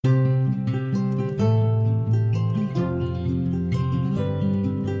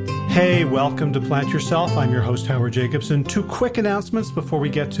Hey, welcome to Plant Yourself. I'm your host, Howard Jacobson. Two quick announcements before we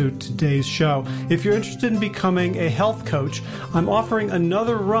get to today's show. If you're interested in becoming a health coach, I'm offering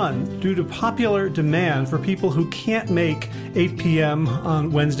another run due to popular demand for people who can't make 8 p.m.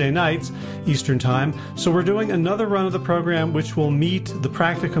 on Wednesday nights, Eastern Time. So we're doing another run of the program, which will meet, the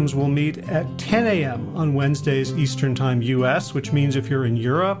practicums will meet at 10 a.m. on Wednesdays, Eastern Time, U.S., which means if you're in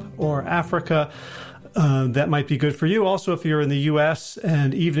Europe or Africa, that might be good for you. Also, if you're in the U.S.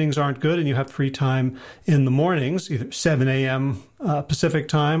 and evenings aren't good and you have free time in the mornings, either 7 a.m. Pacific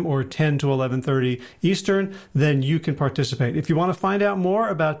time or 10 to 11:30 Eastern, then you can participate. If you want to find out more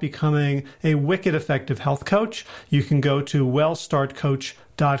about becoming a wicked effective health coach, you can go to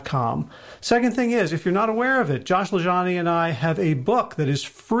wellstartcoach.com. Second thing is, if you're not aware of it, Josh LaJaunie and I have a book that is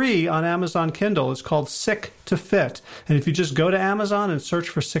free on Amazon Kindle. It's called Sick to Fit. And if you just go to Amazon and search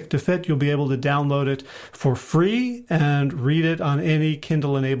for Sick to Fit, you'll be able to download it for free and read it on any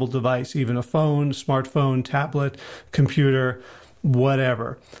Kindle-enabled device, even a phone, smartphone, tablet, computer,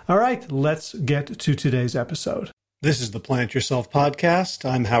 whatever. All right, let's get to today's episode. This is the Plant Yourself podcast.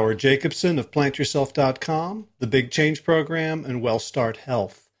 I'm Howard Jacobson of PlantYourself.com, the Big Change Program, and WellStart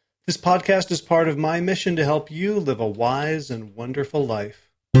Health. This podcast is part of my mission to help you live a wise and wonderful life.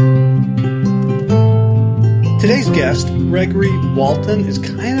 Today's guest, Gregory Walton, is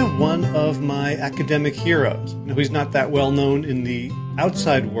kind of one of my academic heroes. You know, he's not that well known in the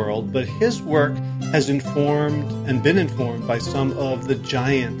outside world, but his work has informed and been informed by some of the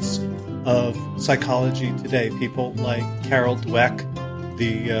giants of psychology today. People like Carol Dweck,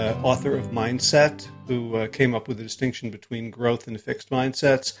 the author of Mindset, who came up with the distinction between growth and fixed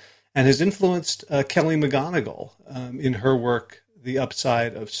mindsets, and has influenced Kelly McGonigal in her work, The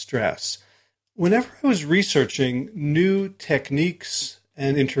Upside of Stress. Whenever I was researching new techniques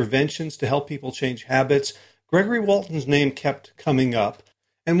and interventions to help people change habits, Gregory Walton's name kept coming up.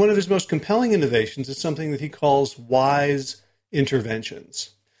 And one of his most compelling innovations is something that he calls WISE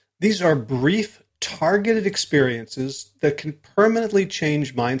interventions. These are brief, targeted experiences that can permanently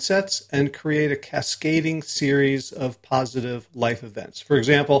change mindsets and create a cascading series of positive life events. For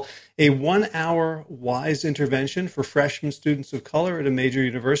example, a 1-hour WISE intervention for freshman students of color at a major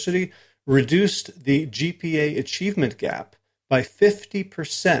university reduced the GPA achievement gap by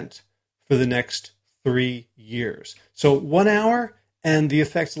 50% for the next 3 years. So 1 hour, and the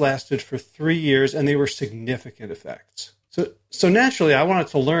effects lasted for 3 years, and they were significant effects. So naturally, I wanted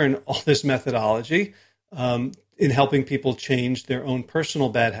to learn all this methodology in helping people change their own personal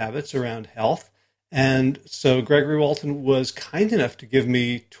bad habits around health. And so Gregory Walton was kind enough to give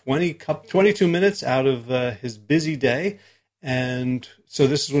me 22 minutes out of his busy day. And so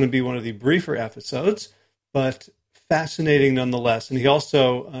this is going to be one of the briefer episodes, but fascinating nonetheless. And he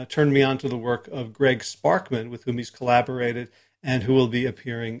also turned me on to the work of Greg Sparkman, with whom he's collaborated and who will be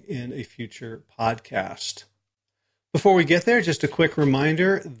appearing in a future podcast. Before we get there, just a quick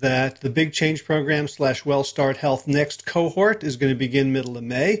reminder that the Big Change Program / WellStart Health next cohort is going to begin middle of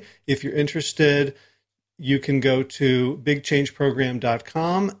May. If you're interested, you can go to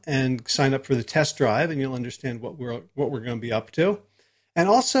bigchangeprogram.com and sign up for the test drive, and you'll understand what we're going to be up to. And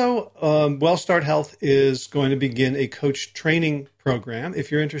also, WellStart Health is going to begin a coach training program. If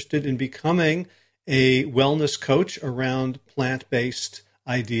you're interested in becoming a wellness coach around plant-based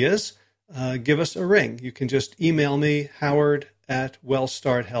ideas, give us a ring. You can just email me,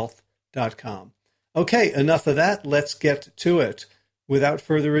 howard@wellstarthealth.com. Okay, enough of that. Let's get to it. Without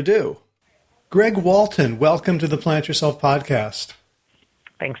further ado, Greg Walton, welcome to the Plant Yourself podcast.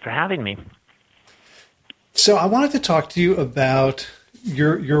 Thanks for having me. So I wanted to talk to you about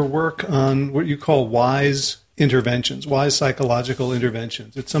your work on what you call WISE interventions, WISE psychological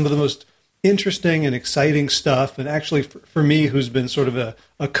interventions. It's some of the most interesting and exciting stuff. And actually, for me, who's been sort of a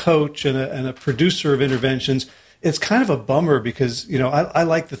coach and a producer of interventions, it's kind of a bummer because, you know, I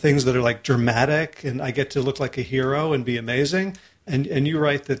like the things that are like dramatic and I get to look like a hero and be amazing. And you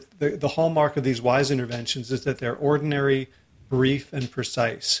write that the hallmark of these WISE interventions is that they're ordinary, brief, and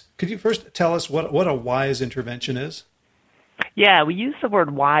precise. Could you first tell us what a WISE intervention is? Yeah, we use the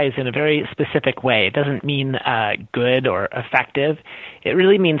word wise in a very specific way. It doesn't mean good or effective. It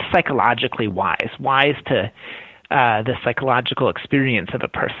really means psychologically wise to the psychological experience of a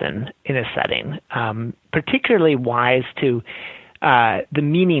person in a setting, particularly wise to the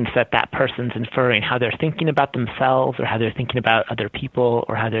meanings that person's inferring, how they're thinking about themselves or how they're thinking about other people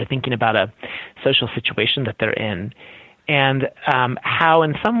or how they're thinking about a social situation that they're in, and how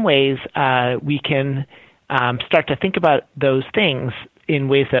in some ways we can start to think about those things in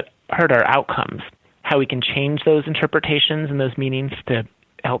ways that hurt our outcomes, how we can change those interpretations and those meanings to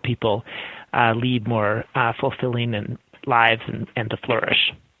help people lead more fulfilling lives and to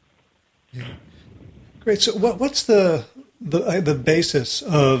flourish. Yeah. Great. So what's the basis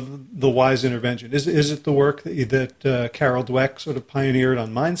of the WISE intervention? Is it the work that Carol Dweck sort of pioneered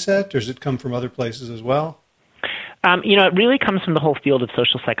on mindset, or does it come from other places as well? It really comes from the whole field of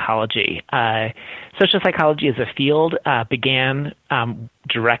social psychology. Social psychology as a field began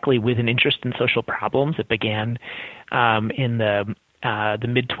directly with an interest in social problems. It began in the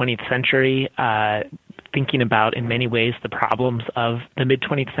mid-20th century, thinking about, in many ways, the problems of the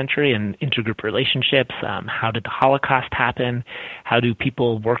mid-20th century and intergroup relationships. How did the Holocaust happen? How do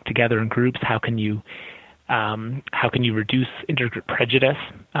people work together in groups? How can you reduce intergroup prejudice?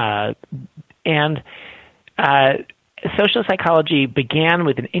 Social psychology began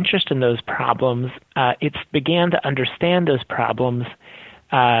with an interest in those problems. It began to understand those problems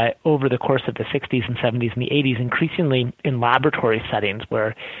over the course of the 60s and 70s and the 80s, increasingly in laboratory settings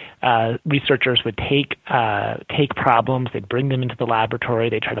where researchers would take problems, they'd bring them into the laboratory,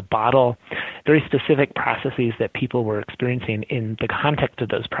 they'd try to bottle very specific processes that people were experiencing in the context of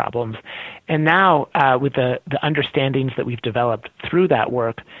those problems. And now, with the understandings that we've developed through that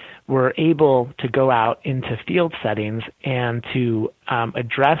work, we're able to go out into field settings and to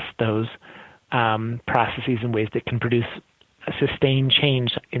address those processes in ways that can produce a sustained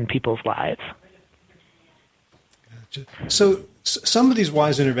change in people's lives. Gotcha. So some of these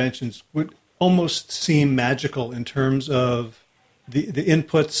WISE interventions would almost seem magical in terms of the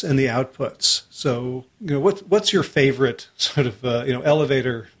inputs and the outputs. So, what's your favorite sort of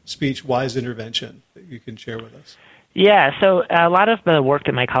elevator speech WISE intervention that you can share with us? Yeah, so a lot of the work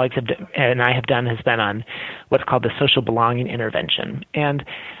that my colleagues and I have done has been on what's called the social belonging intervention. And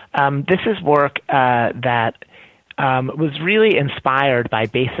this is work that was really inspired by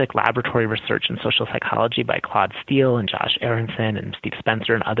basic laboratory research in social psychology by Claude Steele and Josh Aronson and Steve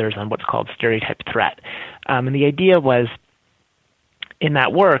Spencer and others on what's called stereotype threat. And the idea was in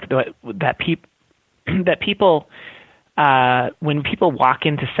that work that people, when people walk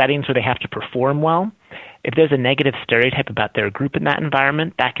into settings where they have to perform well, if there's a negative stereotype about their group in that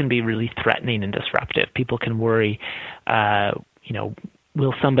environment, that can be really threatening and disruptive. People can worry,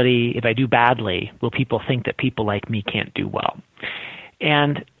 will somebody, if I do badly, will people think that people like me can't do well?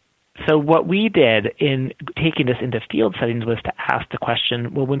 And so what we did in taking this into field settings was to ask the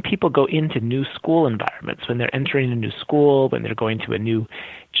question, well, when people go into new school environments, when they're entering a new school, when they're going to a new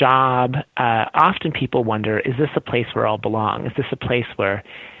job, often people wonder, is this a place where I'll belong? Is this a place where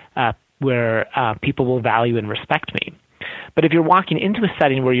people will value and respect me? But if you're walking into a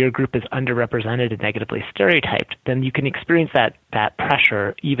setting where your group is underrepresented and negatively stereotyped, then you can experience that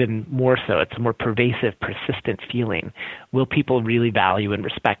pressure even more so. It's a more pervasive, persistent feeling. Will people really value and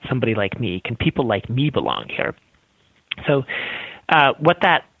respect somebody like me? Can people like me belong here? So what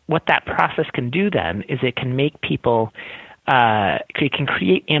that process can do then is it can make people it can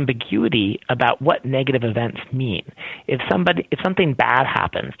create ambiguity about what negative events mean. If something bad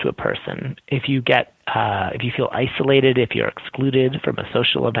happens to a person, if you feel isolated, if you're excluded from a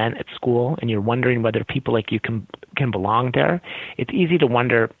social event at school, and you're wondering whether people like you can belong there, it's easy to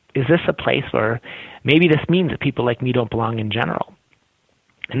wonder, is this a place where maybe this means that people like me don't belong in general?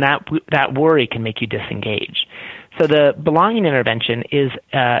 And that worry can make you disengage. So the belonging intervention is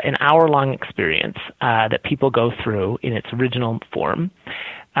an hour-long experience that people go through in its original form,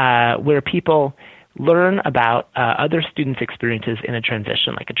 where people learn about other students' experiences in a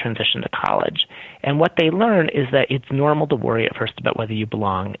transition, like a transition to college. And what they learn is that it's normal to worry at first about whether you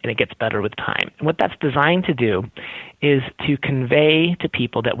belong, and it gets better with time. And what that's designed to do is to convey to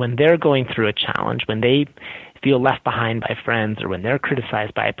people that when they're going through a challenge, when they feel left behind by friends, or when they're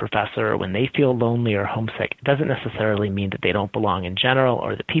criticized by a professor, or when they feel lonely or homesick, it doesn't necessarily mean that they don't belong in general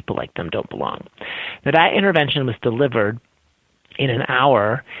or that people like them don't belong. Now, that intervention was delivered in an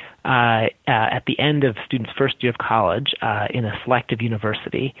hour at the end of students' first year of college in a selective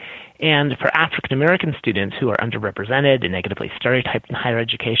university. And for African American students who are underrepresented and negatively stereotyped in higher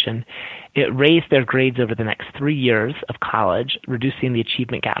education, it raised their grades over the next 3 years of college, reducing the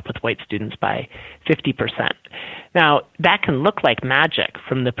achievement gap with white students by 50%. Now, that can look like magic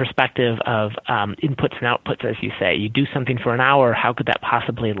from the perspective of inputs and outputs, as you say. You do something for an hour, how could that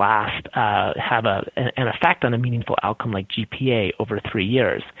possibly last, have an effect on a meaningful outcome like GPA over 3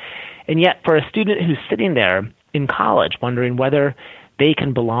 years? And yet, for a student who's sitting there in college wondering whether they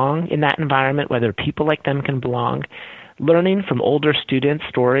can belong in that environment, whether people like them can belong, learning from older students'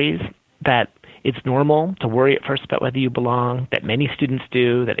 stories that it's normal to worry at first about whether you belong, that many students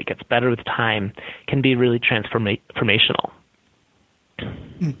do, that it gets better with time, can be really transformational.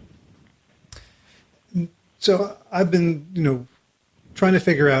 So I've been, trying to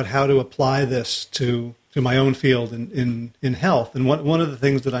figure out how to apply this to to my own field in health. And one of the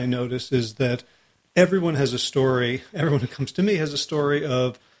things that I notice is that everyone has a story. Everyone who comes to me has a story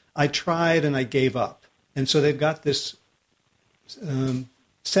of, I tried and I gave up. And so they've got this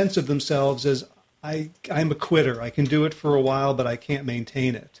sense of themselves as, I'm a quitter. I can do it for a while, but I can't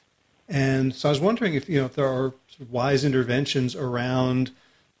maintain it. And so I was wondering if there are sort of wise interventions around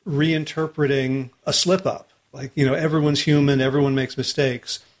reinterpreting a slip up. Like, everyone's human, everyone makes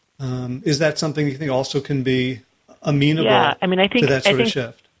mistakes. Is that something you think also can be amenable to that sort of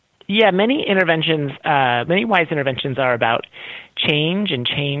shift? Yeah, many wise interventions are about change and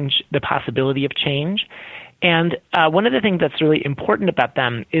the possibility of change. And one of the things that's really important about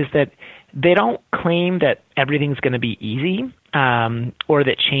them is that they don't claim that everything's going to be easy or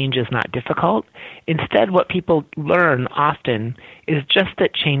that change is not difficult. Instead, what people learn often is just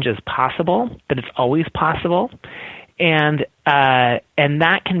that change is possible, that it's always possible, and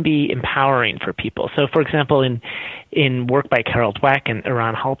that can be empowering for people. So, for example, in work by Carol Dweck and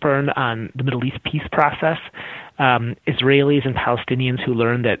Eran Halpern on the Middle East peace process, Israelis and Palestinians who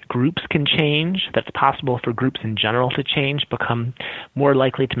learn that groups can change, that it's possible for groups in general to change, become more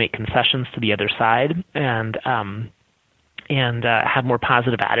likely to make concessions to the other side and have more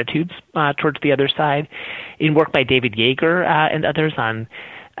positive attitudes towards the other side. In work by David Yeager and others on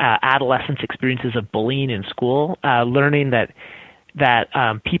adolescents' experiences of bullying in school, learning that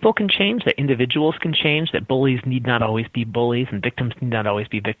people can change, that individuals can change, that bullies need not always be bullies and victims need not always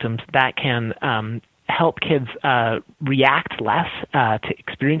be victims, that can help kids react less to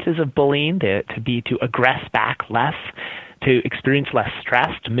experiences of bullying, to aggress back less, to experience less stress,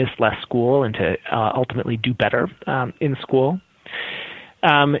 to miss less school, and to ultimately do better in school.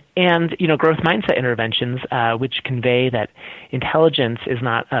 And growth mindset interventions, which convey that intelligence is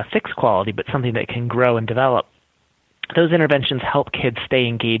not a fixed quality, but something that can grow and develop. Those interventions help kids stay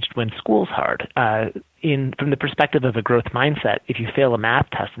engaged when school's hard. From the perspective of a growth mindset, if you fail a math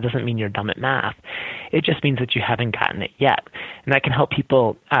test, it doesn't mean you're dumb at math. It just means that you haven't gotten it yet. And that can help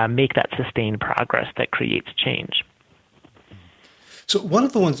people make that sustained progress that creates change. So one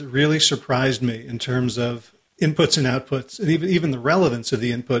of the ones that really surprised me in terms of inputs and outputs, and even the relevance of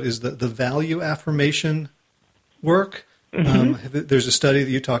the input, is the value affirmation work. Mm-hmm. There's a study that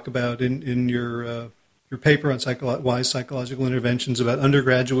you talk about in your paper on wise psychological interventions about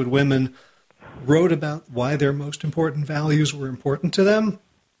undergraduate women wrote about why their most important values were important to them.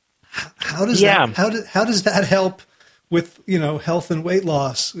 How does that help with health and weight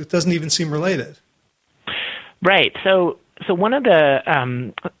loss? It doesn't even seem related. Right. So one of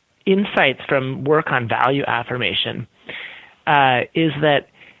the insights from work on value affirmation is that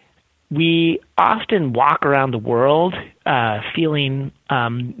we often walk around the world feeling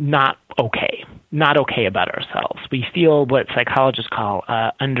not okay about ourselves. We feel what psychologists call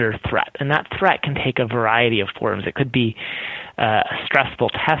under threat, and that threat can take a variety of forms. It could be a stressful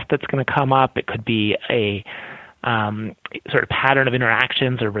test that's going to come up. It could be a sort of pattern of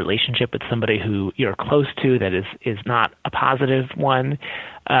interactions or relationship with somebody who you're close to that is not a positive one.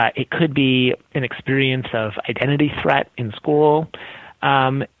 It could be an experience of identity threat in school.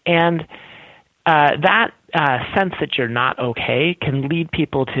 And that sense that you're not okay can lead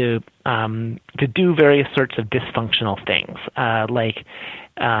people to do various sorts of dysfunctional things, like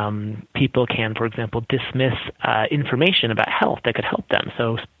people can, for example, dismiss information about health that could help them.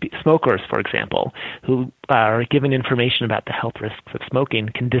 So smokers, for example, who are given information about the health risks of smoking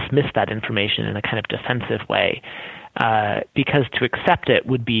can dismiss that information in a kind of defensive way. Because to accept it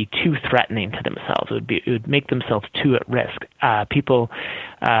would be too threatening to themselves. It would make themselves too at risk. People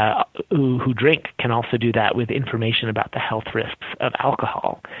who drink can also do that with information about the health risks of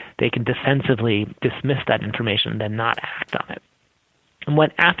alcohol. They can defensively dismiss that information and then not act on it. And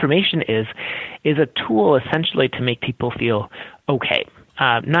what affirmation is a tool essentially to make people feel okay.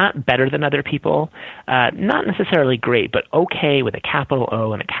 Not better than other people, not necessarily great, but okay with a capital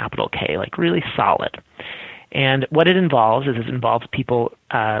O and a capital K, like really solid. And what it involves is people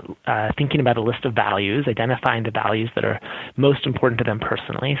thinking about a list of values, identifying the values that are most important to them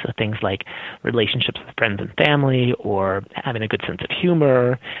personally, so things like relationships with friends and family or having a good sense of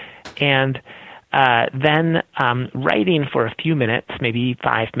humor, and then writing for a few minutes, maybe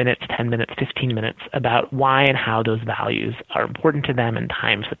 5 minutes, 10 minutes, 15 minutes, about why and how those values are important to them and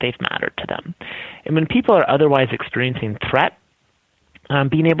times that they've mattered to them. And when people are otherwise experiencing threat,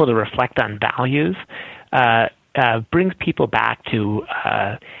 being able to reflect on values brings people back to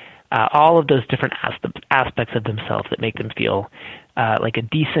all of those different aspects of themselves that make them feel like a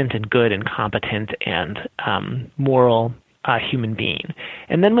decent and good and competent and moral human being.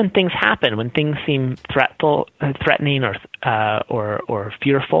 And then when things happen, when things seem threatening or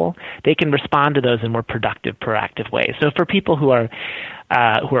fearful, they can respond to those in more productive, proactive ways. So for people who are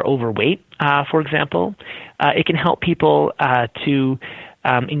overweight, for example, it can help people to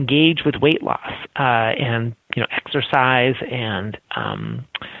engage with weight loss and exercise and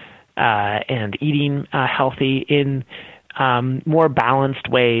eating healthy in more balanced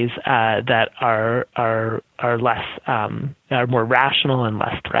ways that are less are more rational and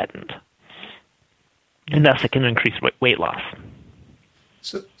less threatened, and thus it can increase weight loss.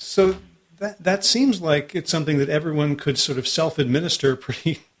 So that seems like it's something that everyone could sort of self-administer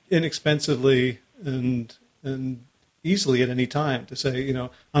pretty inexpensively and easily at any time, to say,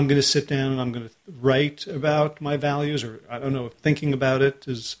 I'm going to sit down and I'm going to write about my values, or I don't know if thinking about it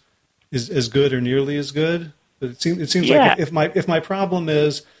is as good or nearly as good. But it seems like if my problem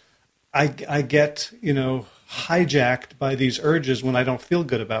is I get hijacked by these urges when I don't feel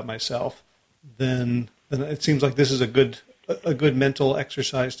good about myself, then it seems like this is a good mental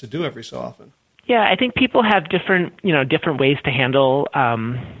exercise to do every so often. Yeah, I think people have different ways to handle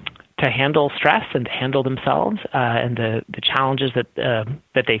stress and to handle themselves and the challenges that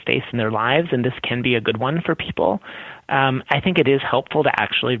they face in their lives, and this can be a good one for people. I think it is helpful to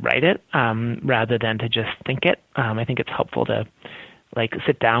actually write it rather than to just think it. I think it's helpful to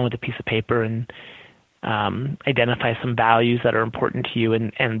sit down with a piece of paper and identify some values that are important to you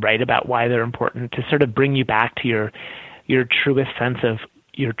and write about why they're important, to sort of bring you back to your truest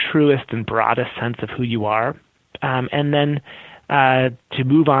and broadest sense of who you are, and then to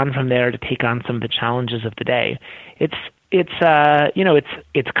move on from there to take on some of the challenges of the day. It's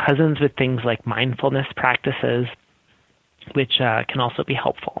cousins with things like mindfulness practices, which can also be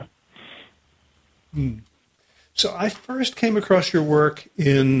helpful. So I first came across your work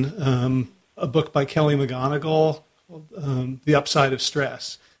in a book by Kelly McGonigal, The Upside of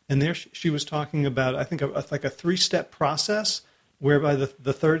Stress. And there she was talking about, I think, like a 3-step process, whereby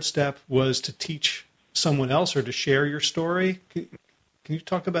the third step was to teach someone else or to share your story. Can you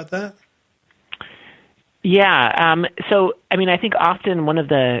talk about that? Yeah. So, I think often one of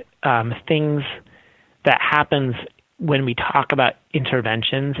the things that happens when we talk about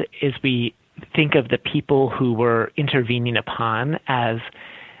interventions is we think of the people who we're intervening upon as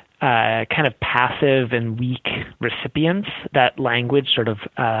kind of passive and weak recipients. That language sort of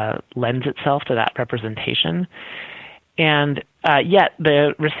lends itself to that representation. And yet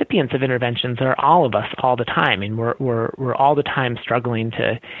the recipients of interventions are all of us all the time, and we're all the time struggling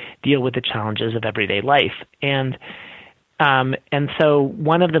to deal with the challenges of everyday life. And so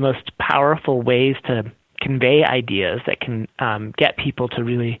one of the most powerful ways to convey ideas that can get people to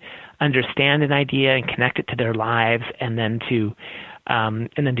really understand an idea and connect it to their lives, and then to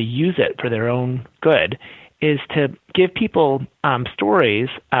use it for their own good, is to give people stories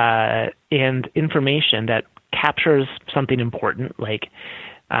and information that captures something important, like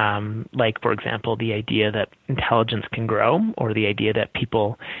for example, the idea that intelligence can grow, or the idea that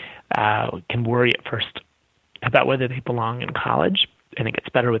people can worry at first about whether they belong in college, and it gets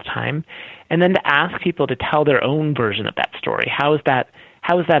better with time, and then to ask people to tell their own version of that story. How has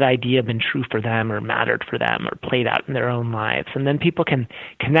that idea been true for them, or mattered for them, or played out in their own lives? And then people can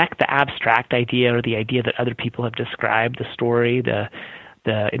connect the abstract idea, or the idea that other people have described, the story, the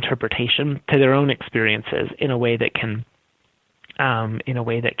interpretation, to their own experiences in a way that can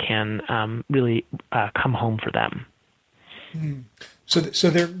really come home for them. So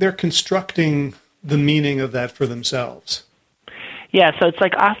they're constructing the meaning of that for themselves. Yeah, so it's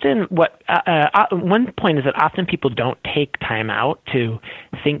like often one point is that often people don't take time out to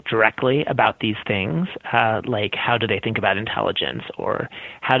think directly about these things, like how do they think about intelligence, or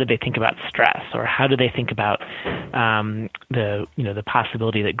how do they think about stress, or how do they think about the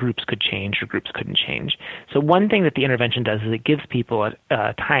possibility that groups could change or groups couldn't change. So one thing that the intervention does is it gives people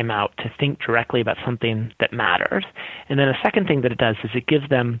a time out to think directly about something that matters, and then a second thing that it does is it gives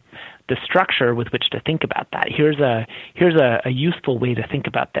them the structure with which to think about that. Here's a useful way to think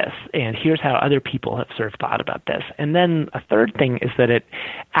about this, and here's how other people have sort of thought about this. And then a third thing is that it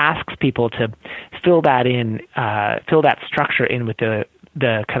asks people to fill that structure in with the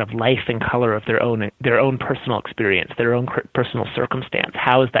kind of life and color of their own personal experience, their own personal circumstance.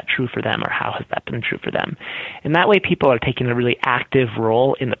 How is that true for them, or how has that been true for them? And that way people are taking a really active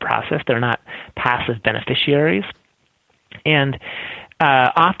role in the process. They're not passive beneficiaries. And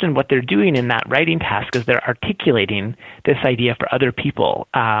often what they're doing in that writing task is they're articulating this idea for other people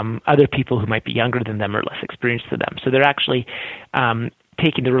who might be younger than them or less experienced than them. So they're actually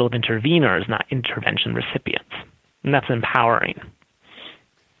taking the role of interveners, not intervention recipients. And that's empowering.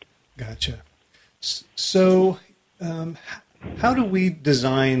 Gotcha. So how do we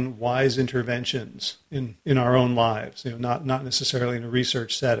design wise interventions in our own lives? Not necessarily in a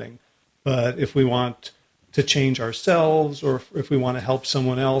research setting, but if we want to change ourselves, or if we want to help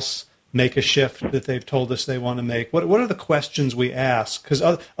someone else make a shift that they've told us they want to make, what are the questions we ask? Because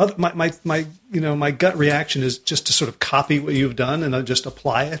my gut reaction is just to sort of copy what you've done and just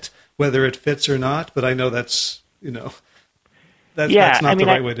apply it, whether it fits or not. But I know that's not the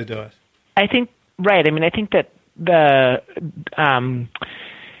right way to do it. I think right. I mean, I think that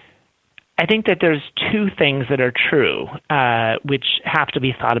I think that there's two things that are true, which have to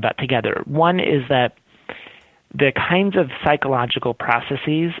be thought about together. One is that the kinds of psychological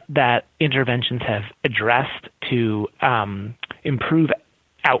processes that interventions have addressed to improve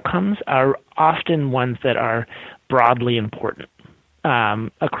outcomes are often ones that are broadly important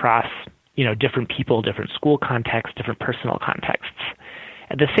across different people, different school contexts, different personal contexts.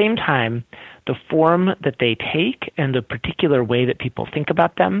 At the same time, the form that they take and the particular way that people think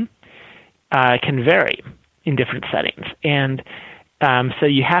about them can vary in different settings. And so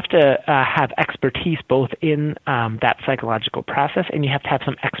you have to have expertise both in that psychological process, and you have to have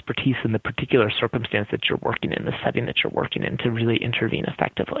some expertise in the particular circumstance that you're working in, the setting that you're working in, to really intervene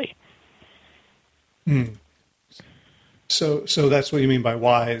effectively. So that's what you mean by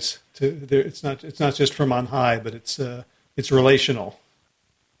wise. It's not just from on high, but it's relational.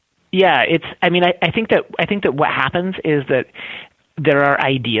 Yeah, I think that what happens is that there are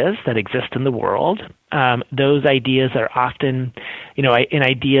ideas that exist in the world. Those ideas are often, an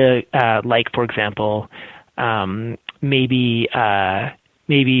idea like, for example, maybe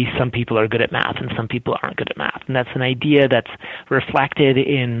some people are good at math and some people aren't good at math. And that's an idea that's reflected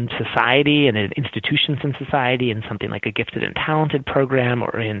in society and in institutions in society, in something like a gifted and talented program,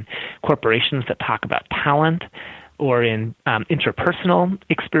 or in corporations that talk about talent, or in interpersonal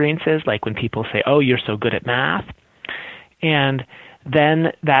experiences, like when people say, "Oh, you're so good at math." And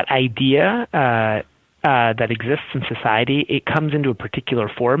then that idea that exists in society, it comes into a particular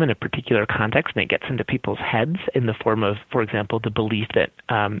form in a particular context, and it gets into people's heads in the form of, for example, the belief that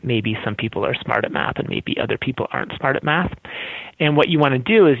maybe some people are smart at math and maybe other people aren't smart at math. And what you want to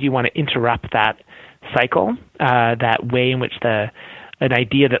do is you want to interrupt that cycle, that way in which an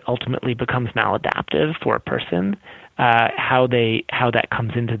idea that ultimately becomes maladaptive for a person, how that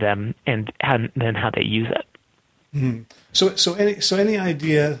comes into them, and then how they use it. Mm. So any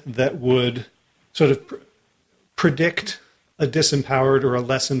idea that would sort of predict a disempowered or a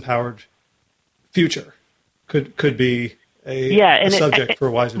less empowered future could be a subject for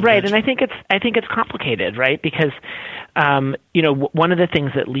a wise intervention. Right, and I think it's complicated, right? Because one of the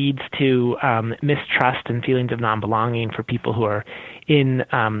things that leads to mistrust and feelings of non-belonging for people who are in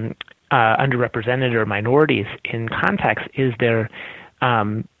underrepresented or minorities in context is their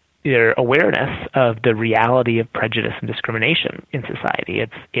awareness of the reality of prejudice and discrimination in society,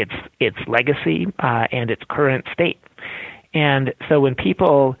 its legacy and its current state. And so when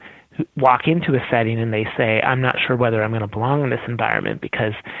people walk into a setting and they say, "I'm not sure whether I'm going to belong in this environment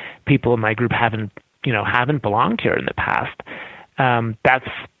because people in my group haven't belonged here in the past,"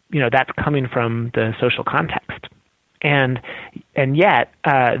 that's coming from the social context. And yet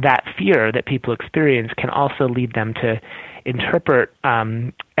that fear that people experience can also lead them to interpret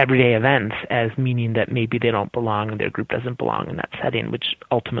everyday events as meaning that maybe they don't belong and their group doesn't belong in that setting, which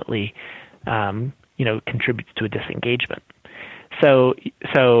ultimately contributes to a disengagement. So you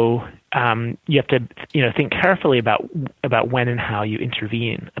have to think carefully about when and how you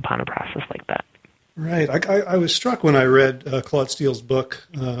intervene upon a process like that. Right. I was struck when I read Claude Steele's book,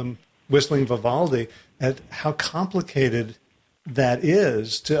 Whistling Vivaldi, at how complicated that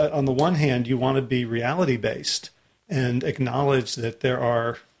is. On the one hand, you want to be reality-based and acknowledge that there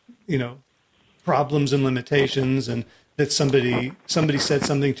are, problems and limitations, and that somebody said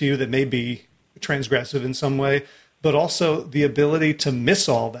something to you that may be transgressive in some way, but also the ability to miss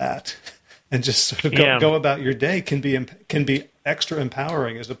all that and just sort of go about your day can be extra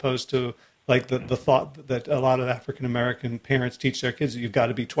empowering, as opposed to like the thought that a lot of African American parents teach their kids that you've got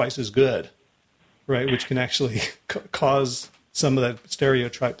to be twice as good, right? Which can actually cause some of that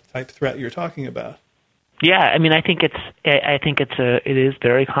stereotype type threat you're talking about. Yeah, I mean, I think it is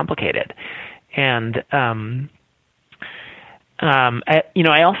very complicated, and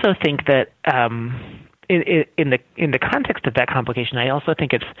I also think that in the context of that complication, I also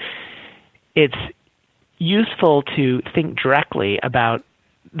think it's useful to think directly about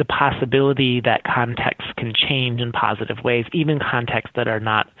the possibility that contexts can change in positive ways, even contexts that are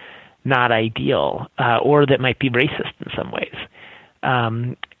not ideal or that might be racist in some ways.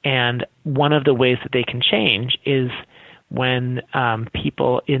 And one of the ways that they can change is when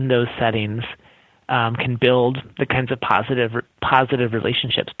people in those settings can build the kinds of positive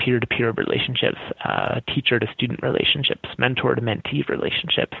relationships, peer-to-peer relationships, teacher-to-student relationships, mentor-to-mentee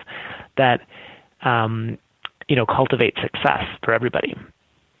relationships that cultivate success for everybody.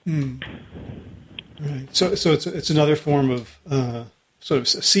 Mm. Right. So it's another form of sort of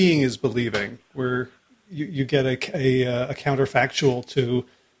seeing is believing, where you get a counterfactual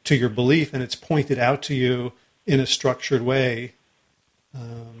to your belief, and it's pointed out to you in a structured way.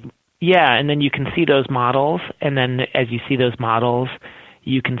 Yeah, and then you can see those models, and then as you see those models,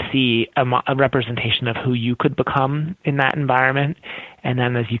 you can see a representation of who you could become in that environment, and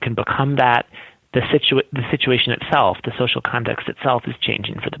then as you can become that, the situation itself, the social context itself, is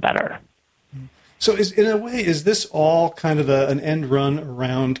changing for the better. So in a way, is this all kind of an end run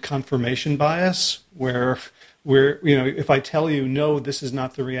around confirmation bias, where if I tell you, no, this is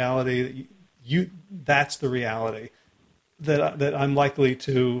not the reality, that's the reality, that I'm likely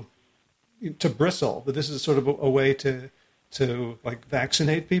to bristle, that this is sort of a way to like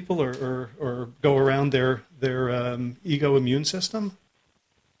vaccinate people or go around their ego immune system?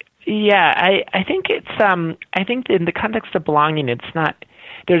 Yeah, I think it's I think in the context of belonging, it's not.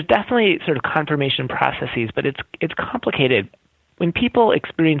 There's definitely sort of confirmation processes, but it's complicated. When people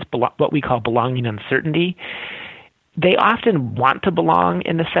experience what we call belonging uncertainty, they often want to belong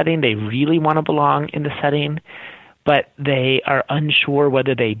in the setting. They really want to belong in the setting, but they are unsure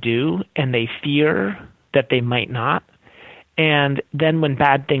whether they do, and they fear that they might not. And then when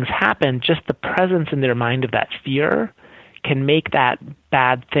bad things happen, just the presence in their mind of that fear can make that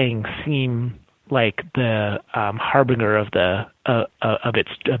bad thing seem like the harbinger of the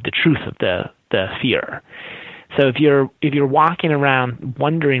truth of the fear. So if you're walking around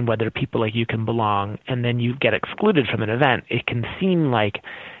wondering whether people like you can belong, and then you get excluded from an event, it can seem like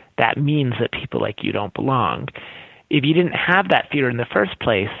that means that people like you don't belong. If you didn't have that fear in the first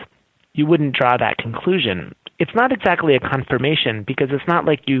place, you wouldn't draw that conclusion. It's not exactly a confirmation, because it's not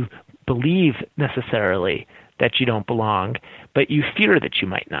like you believe necessarily that you don't belong, but you fear that you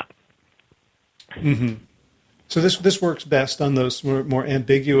might not. Mm-hmm. So this works best on those more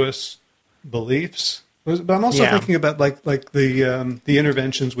ambiguous beliefs. But I'm also thinking about like the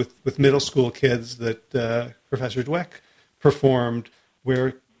interventions with middle school kids that Professor Dweck performed,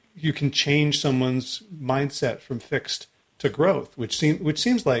 where you can change someone's mindset from fixed to growth, which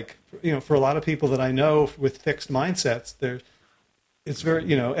seems like, for a lot of people that I know with fixed mindsets, it's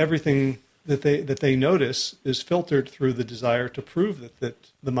very, everything that they notice is filtered through the desire to prove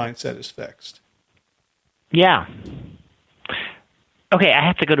that the mindset is fixed. Yeah. Okay, I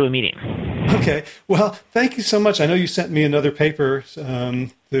have to go to a meeting. Okay. Well, thank you so much. I know you sent me another paper to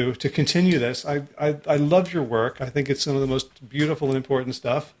continue this. I love your work. I think it's some of the most beautiful and important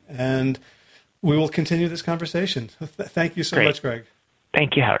stuff, and we will continue this conversation. Thank you so much, Greg.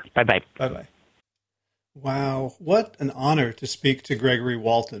 Thank you, Howard. Bye-bye. Bye-bye. Wow, what an honor to speak to Gregory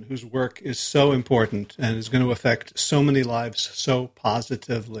Walton, whose work is so important and is going to affect so many lives so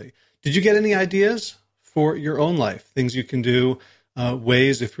positively. Did you get any ideas for your own life, things you can do,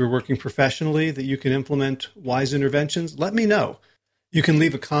 ways if you're working professionally that you can implement wise interventions? Let me know. You can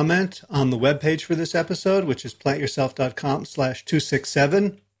leave a comment on the webpage for this episode, which is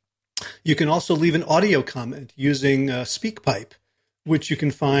plantyourself.com/267. You can also leave an audio comment using SpeakPipe, which you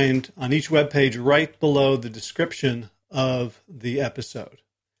can find on each webpage right below the description of the episode.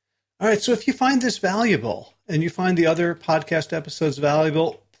 All right, so if you find this valuable and you find the other podcast episodes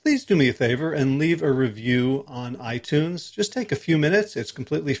valuable, please do me a favor and leave a review on iTunes. Just take a few minutes. It's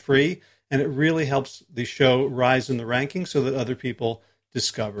completely free, and it really helps the show rise in the rankings so that other people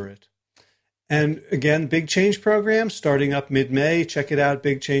discover it. And again, Big Change Program starting up mid-May. Check it out,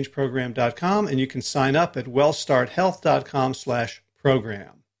 bigchangeprogram.com, and you can sign up at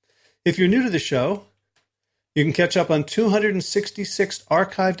wellstarthealth.com/program. If you're new to the show, you can catch up on 266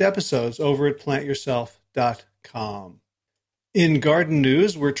 archived episodes over at plantyourself.com. In garden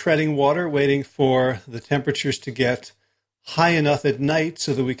news, we're treading water, waiting for the temperatures to get high enough at night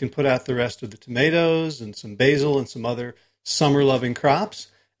so that we can put out the rest of the tomatoes and some basil and some other summer-loving crops.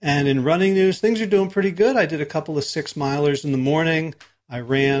 And in running news, things are doing pretty good. I did a couple of 6-milers in the morning. I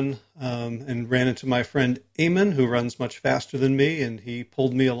ran into my friend Eamon, who runs much faster than me, and he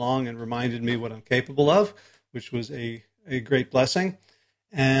pulled me along and reminded me what I'm capable of, which was a great blessing.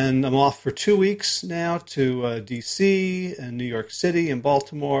 And I'm off for 2 weeks now to D.C. and New York City and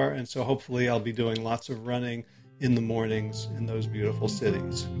Baltimore, and so hopefully I'll be doing lots of running in the mornings in those beautiful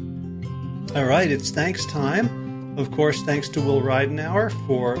cities. All right, it's thanks time. Of course, thanks to Will Ridenhour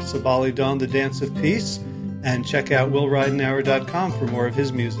for Sabali Dawn, The Dance of Peace, and check out willridenhour.com for more of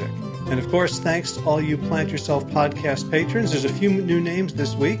his music. And of course, thanks to all you Plant Yourself podcast patrons. There's a few new names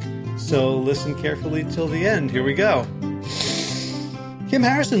this week. So listen carefully till the end. Here we go. Kim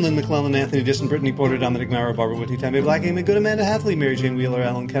Harrison, Lynn McClellan, Anthony Disson, Brittany Porter, Dominic Mara, Barbara Whitney, Tammy Black, Amy Good, Amanda Hathaway, Mary Jane Wheeler,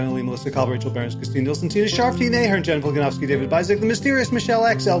 Alan Kennelly, Melissa Cobb, Rachel Barnes, Christine Nielsen, Tina Sharp, Tina Ahern, Jen Volkanovsky, David Bizek, The Mysterious Michelle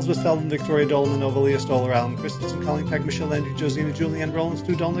X, Elsbeth Feldman, Victoria Dolan, Ovalia Stoller, Alan Christensen, Colleen Peck, Michelle Landry, Josina, Julianne Roland,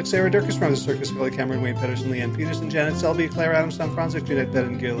 Stu Dolnick, Sarah Durkis, From the Circus, Kelly Cameron, Wayne Pedersen, Leanne Peterson, Janet Selby, Claire Adams, Tom Franzik, Jeanette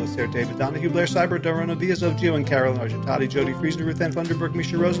Bedden, Gil, Sarah David Donahue, Blair Cyber, Dorona Diaz, Gio, and Carolyn Argentati, Jody Friesner, Ruth Ann Funderburg,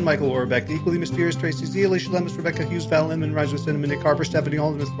 Misha Rosen, Michael Warbeck, The Equally Mysterious, Tracy Z, Alicia Lemus, Rebecca Hughes, Val Linman, Rise with Cinnamon, Nick Harper, Stephanie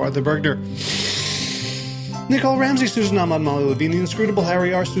Alden, Arthur Bergner, Nicole Ramsey, Susan Ahmad, Molly Levine, The Inscrutable,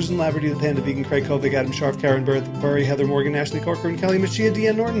 Harry R., Susan Laverty, The Panda Vegan, Craig Kovic, Adam Sharp, Karen Burry, Heather Morgan, Ashley Corcoran, Kelly Machia,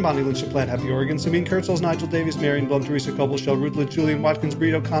 Deanne Norton, Bonnie Lynch, Plant, Happy Oregon, Sabine Kurtzels, Nigel Davies, Marion Blum, Teresa Coble, Shell Rutledge, Julian Watkins,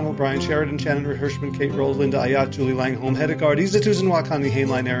 Breed O'Connell, Brian Sheridan, Shannon Hirschman, Kate Rolls, Linda Ayat, Julie Langholm, Hedegaard, Isa Tuzen Wakani,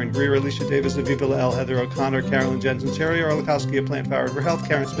 Hainline, Aaron Greer, Alicia Davis, Aviva L., Heather O'Connor, Carolyn Jensen, Sherry Orlikowski, A Plant Powered for Health,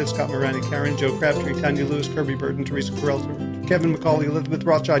 Karen Smith, Scott Morani, Karen, Joe Crabtree, Tanya Lewis, Kirby Burton, Teresa Carell, Kevin McCauley, Elizabeth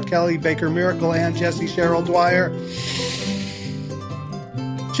Rothschild, Kelly, Baker Miracle, Ann, Jesse, Cheryl Dwyer,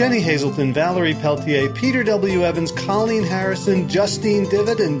 Jenny Hazelton, Valerie Peltier, Peter W. Evans, Colleen Harrison, Justine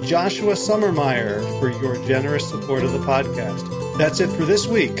Divitt, and Joshua Summermeyer for your generous support of the podcast. That's it for this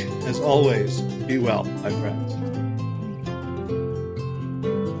week. As always, be well, my friends.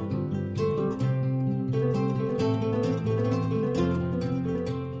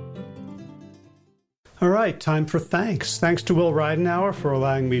 All right, time for thanks. Thanks to Will Ridenauer for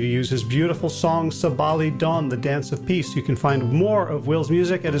allowing me to use his beautiful song Sabali Dawn, The Dance of Peace. You can find more of Will's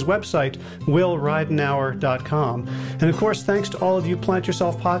music at his website, willridenauer.com. And of course, thanks to all of you Plant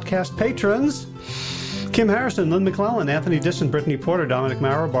Yourself podcast patrons. Kim Harrison, Lynn McClellan, Anthony Disson, Brittany Porter, Dominic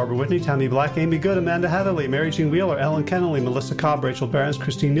Mara, Barbara Whitney, Tammy Black, Amy Good, Amanda Hatherley, Mary Jean Wheeler, Ellen Kennelly, Melissa Cobb, Rachel Barnes,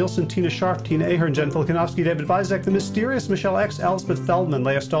 Christine Nielsen, Tina Sharp, Tina Ahern, Jen Volkanovsky, David Bizek, The Mysterious Michelle X, Elsbeth Feldman,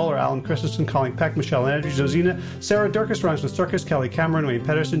 Leah Stoller, Alan Christensen, Colleen Peck, Michelle Landry, Josina, Sarah Durkis, Rhymes with Circus, Kelly Cameron, Wayne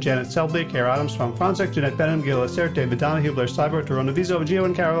Pedersen, Janet Selby, Claire Adams, Tom Franzik, Jeanette Benham, Gil Sarah, David Donahue, Blair Cyber, Dorona Vizo, Gio,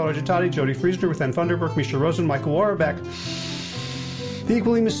 and Carol Argentati, Jody Friesner, Ruth Ann Funderburg, Misha Rosen, Michael Warbeck, The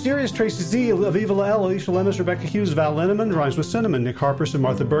Equally Mysterious, Tracy Z, Aviva L., Alicia Lemus, Rebecca Hughes, Val Linneman, Rhymes with Cinnamon, Nick Harper,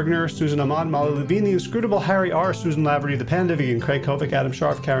 Martha Bergner, Susan Ahmad, Molly Levine, The Inscrutable, Harry R., Susan Laverty, The Panda Vegan, Craig Kovic, Adam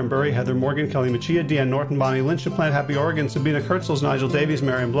Sharp, Karen Burry, Heather Morgan, Kelly Machia, Deanne Norton, Bonnie Lynch, Plant Happy Oregon, Sabina Kurtzels, Nigel Davies,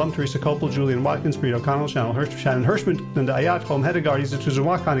 Marion Blum, Teresa Copel, Julian Watkins, Breed O'Connell, Shannon Hirschman, Linda Ayat, Colm Hedegaard, Isa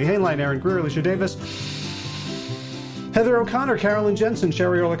Tuzawak, Connie Hainline, Aaron Greer, Alicia Davis, Heather O'Connor, Carolyn Jensen,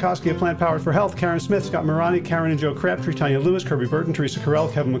 Sherry Orlikowski, A Plant Powered for Health, Karen Smith, Scott Morani, Karen and Joe Crabtree, Tanya Lewis, Kirby Burton, Teresa Carell,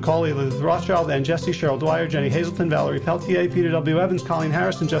 Kevin McCauley, Elizabeth Rothschild, Ann Jesse, Cheryl Dwyer, Jenny Hazelton, Valerie Peltier, Peter W. Evans, Colleen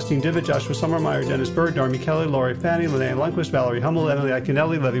Harrison, Justine Divitt, Joshua Summermeyer, Dennis Bird, Darmy Kelly, Laurie Fanny, Linnea Lundquist, Valerie Hummel, Emily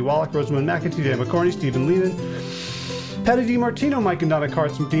Iaconelli, Levy Wallach, Rosamund McAtee, Dan McCorney, Stephen Lehman, Patty DiMartino, Mike and Donna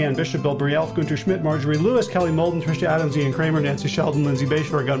Kartz, Deanne Bishop, Bill Brielf, Gunter Schmidt, Marjorie Lewis, Kelly Molden, Tricia Adams, Ian Kramer, Nancy Sheldon, Lindsay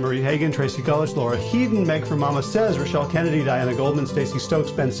Bayshore, Gunn-Marie Hagan, Tracy Gullich, Laura Heaton, Meg from Mama Says, Rochelle Kennedy, Diana Goldman, Stacey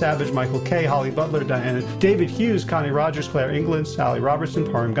Stokes, Ben Savage, Michael Kay, Holly Butler, Diana, David Hughes, Connie Rogers, Claire England, Sally Robertson,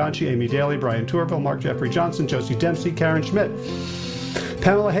 Param Ganchi, Amy Daly, Brian Tourville, Mark Jeffrey Johnson, Josie Dempsey, Karen Schmidt,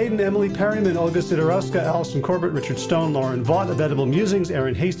 Pamela Hayden, Emily Perryman, Olga Sidorowska, Allison Corbett, Richard Stone, Lauren Vaught of Edible Musings,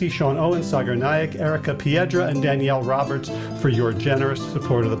 Aaron Hasty, Sean Owen, Sagar Nayak, Erica Piedra, and Danielle Roberts for your generous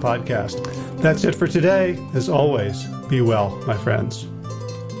support of the podcast. That's it for today. As always, be well, my friends.